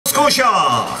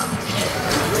Scotia.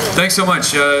 Thanks so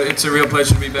much. It's a real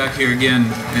pleasure to be back here again,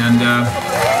 and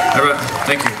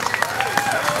thank you.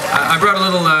 I brought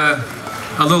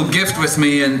a little gift with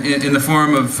me in the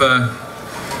form of a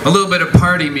little bit of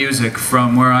party music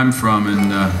from where I'm from.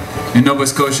 And in Nova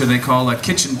Scotia, they call a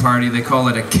kitchen party, they call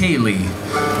it a ceilidh.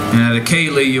 And at a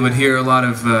ceilidh, you would hear a lot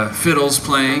of fiddles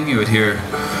playing. You would hear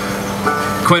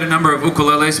quite a number of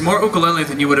ukuleles. More ukulele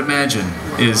than you would imagine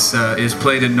is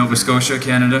played in Nova Scotia,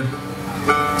 Canada.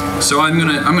 So I'm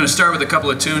gonna start with a couple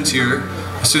of tunes here.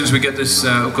 As soon as we get this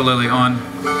ukulele on,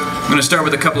 I'm gonna start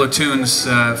with a couple of tunes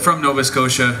from Nova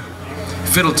Scotia,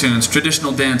 fiddle tunes,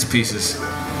 traditional dance pieces.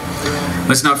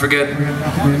 Let's not forget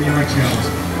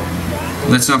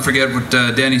what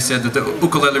Danny said, that the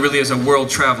ukulele really is a world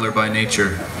traveler by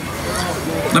nature.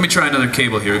 Let me try another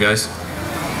cable here, guys.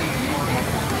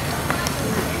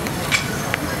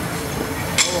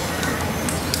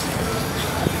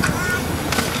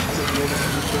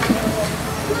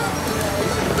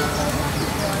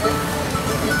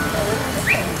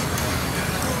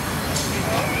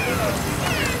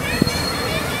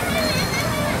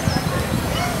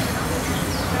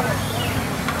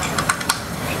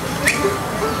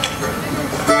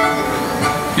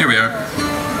 Here we are.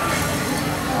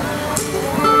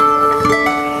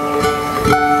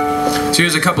 So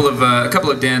here's a couple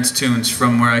of dance tunes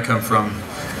from where I come from.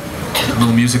 A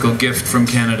little musical gift from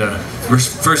Canada.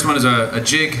 First one is a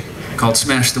jig called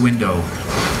Smash the Window.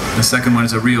 The second one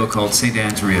is a reel called St.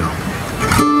 Anne's Reel.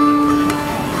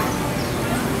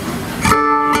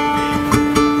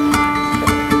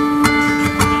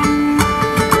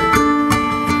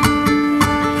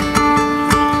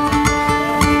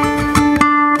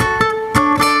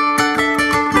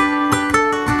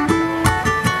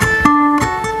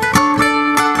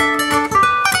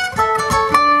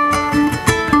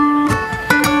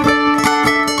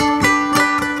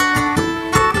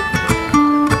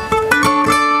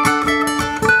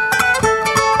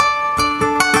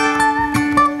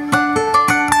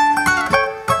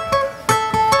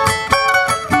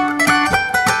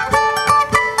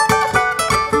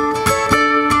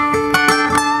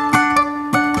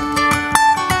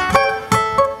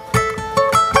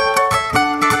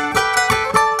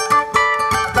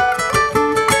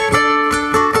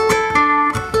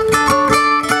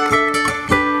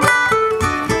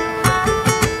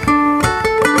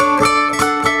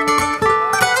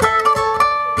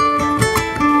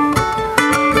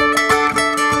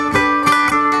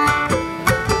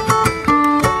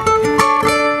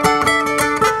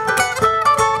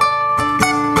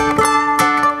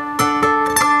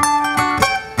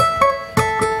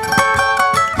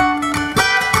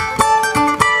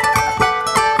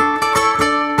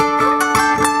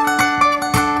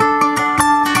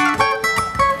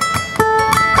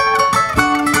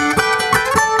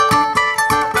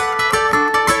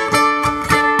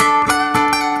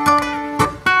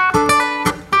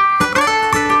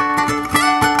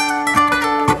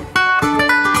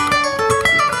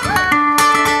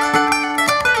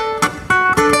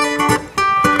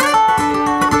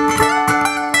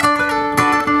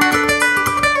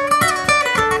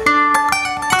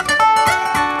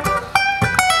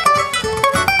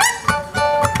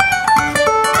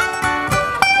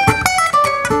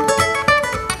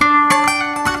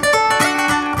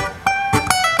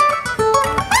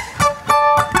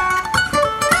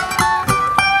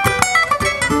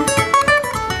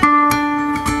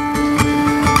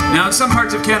 In some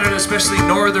parts of Canada, especially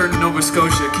northern Nova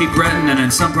Scotia, Cape Breton, and in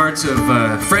some parts of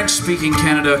French-speaking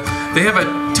Canada, they have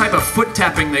a type of foot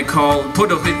tapping they call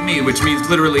podorythmie, which means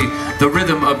literally the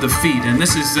rhythm of the feet. And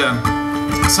this is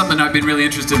something I've been really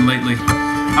interested in lately.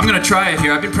 I'm going to try it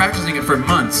here. I've been practicing it for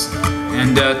months,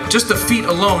 and just the feet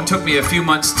alone took me a few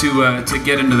months to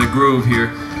get into the groove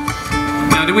here.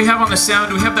 Now, do we have on the sound?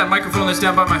 Do we have that microphone that's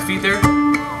down by my feet there?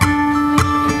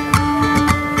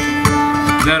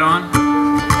 Is that on?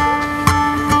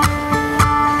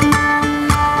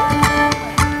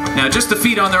 Now, just the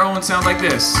feet on their own sound like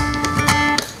this.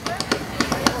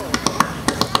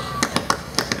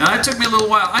 Now, that took me a little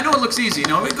while. I know it looks easy.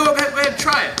 No, go ahead,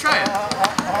 try it.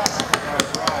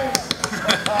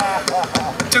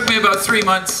 It took me about 3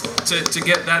 months to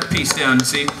get that piece down,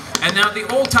 see? And now the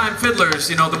old-time fiddlers,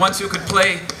 you know, the ones who could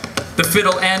play the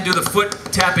fiddle and do the foot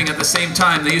tapping at the same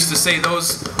time, they used to say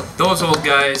those old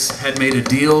guys had made a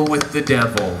deal with the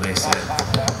devil, they said.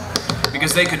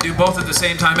 Because they could do both at the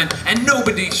same time, and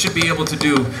nobody should be able to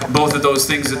do both of those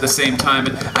things at the same time.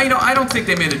 And I don't think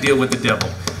they made a deal with the devil.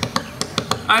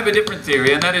 I have a different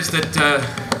theory, and that is that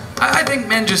I think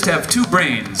men just have two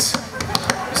brains.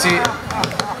 See,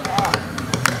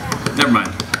 never mind.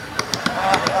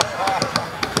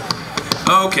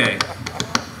 Okay.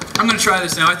 I'm going to try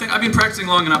this now. I think I've been practicing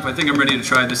long enough. I think I'm ready to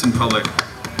try this in public.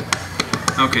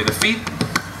 Okay, the feet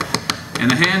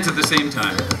and the hands at the same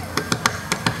time.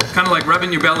 Kind of like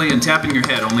rubbing your belly and tapping your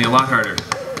head, only a lot harder.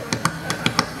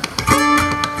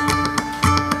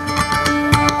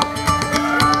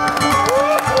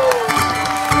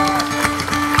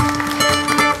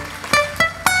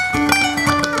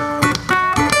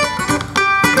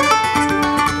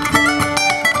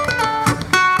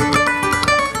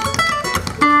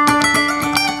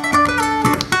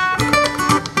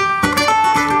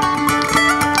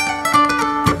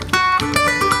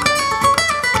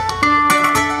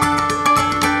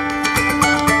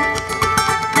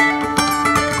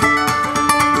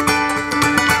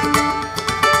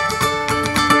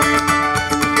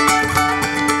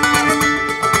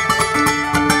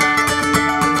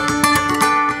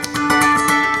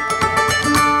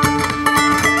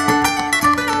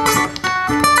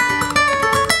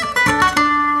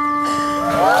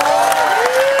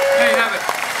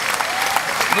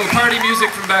 Party music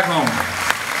from back home.